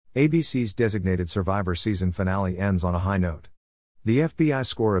ABC's Designated Survivor season finale ends on a high note. The FBI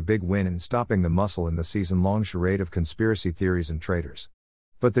score a big win in stopping the muscle in the season-long charade of conspiracy theories and traitors.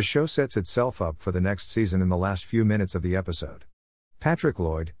 But the show sets itself up for the next season in the last few minutes of the episode. Patrick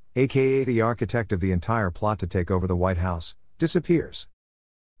Lloyd, aka the architect of the entire plot to take over the White House, disappears.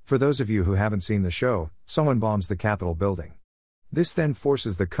 For those of you who haven't seen the show, someone bombs the Capitol building. This then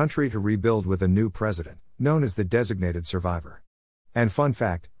forces the country to rebuild with a new president, known as the Designated Survivor. And fun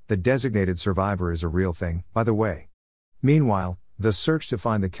fact, the Designated Survivor is a real thing, by the way. Meanwhile, the search to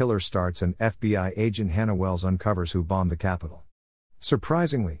find the killer starts and FBI agent Hannah Wells uncovers who bombed the Capitol.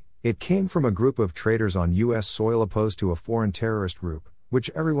 Surprisingly, it came from a group of traitors on U.S. soil opposed to a foreign terrorist group, which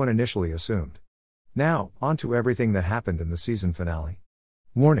everyone initially assumed. Now, on to everything that happened in the season finale.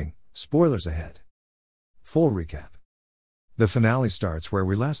 Warning, spoilers ahead. Full recap. The finale starts where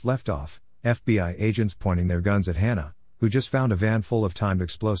we last left off, FBI agents pointing their guns at Hannah, who just found a van full of timed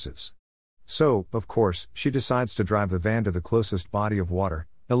explosives. So, of course, she decides to drive the van to the closest body of water,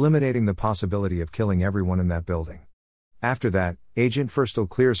 eliminating the possibility of killing everyone in that building. After that, Agent Firstel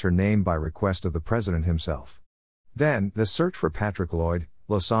clears her name by request of the president himself. Then, the search for Patrick Lloyd,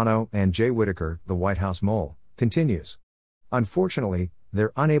 Lozano, and Jay Whitaker, the White House mole, continues. Unfortunately,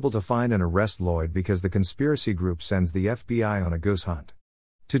 they're unable to find and arrest Lloyd because the conspiracy group sends the FBI on a goose hunt.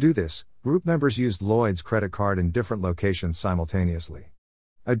 To do this, group members used Lloyd's credit card in different locations simultaneously.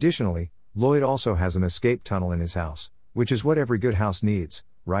 Additionally, Lloyd also has an escape tunnel in his house, which is what every good house needs,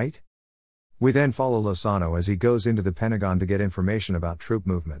 right? We then follow Lozano as he goes into the Pentagon to get information about troop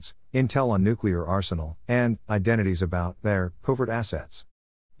movements, intel on nuclear arsenal, and identities about their covert assets.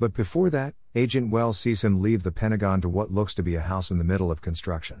 But before that, Agent Wells sees him leave the Pentagon to what looks to be a house in the middle of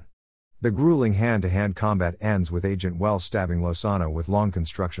construction. The grueling hand-to-hand combat ends with Agent Wells stabbing Lozano with long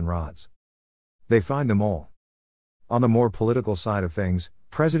construction rods. They find the mole. On the more political side of things,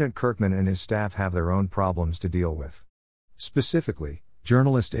 President Kirkman and his staff have their own problems to deal with. Specifically,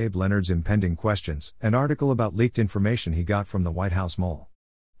 journalist Abe Leonard's impending questions, an article about leaked information he got from the White House mole.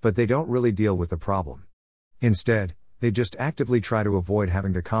 But they don't really deal with the problem. Instead, they just actively try to avoid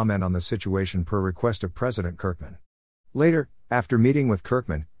having to comment on the situation per request of President Kirkman. Later, after meeting with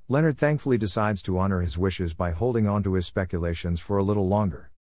Kirkman, Leonard thankfully decides to honor his wishes by holding on to his speculations for a little longer.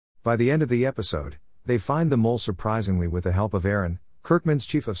 By the end of the episode, they find the mole surprisingly with the help of Aaron, Kirkman's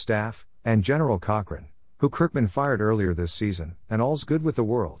chief of staff, and General Cochran, who Kirkman fired earlier this season, and all's good with the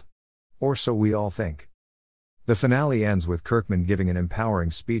world. Or so we all think. The finale ends with Kirkman giving an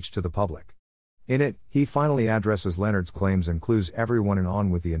empowering speech to the public. In it, he finally addresses Leonard's claims and clues everyone in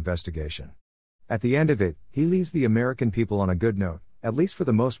on with the investigation. At the end of it, he leaves the American people on a good note, at least for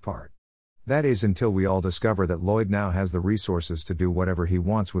the most part. That is until we all discover that Lloyd now has the resources to do whatever he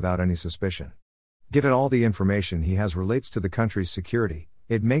wants without any suspicion. Given all the information he has relates to the country's security,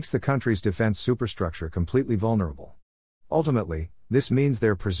 it makes the country's defense superstructure completely vulnerable. Ultimately, this means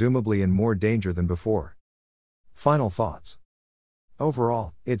they're presumably in more danger than before. Final thoughts.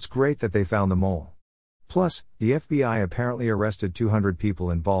 Overall, it's great that they found the mole. Plus, the FBI apparently arrested 200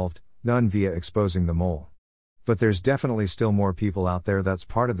 people involved, none via exposing the mole. But there's definitely still more people out there that's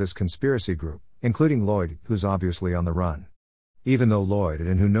part of this conspiracy group, including Lloyd, who's obviously on the run. Even though Lloyd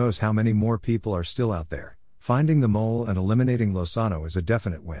and who knows how many more people are still out there, finding the mole and eliminating Lozano is a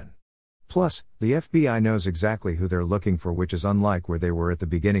definite win. Plus, the FBI knows exactly who they're looking for, which is unlike where they were at the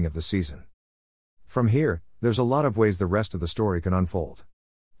beginning of the season. From here, there's a lot of ways the rest of the story can unfold.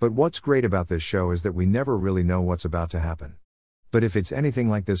 But what's great about this show is that we never really know what's about to happen. But if it's anything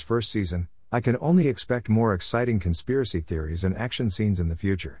like this first season, I can only expect more exciting conspiracy theories and action scenes in the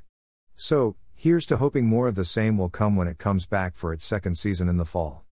future. So, here's to hoping more of the same will come when it comes back for its second season in the fall.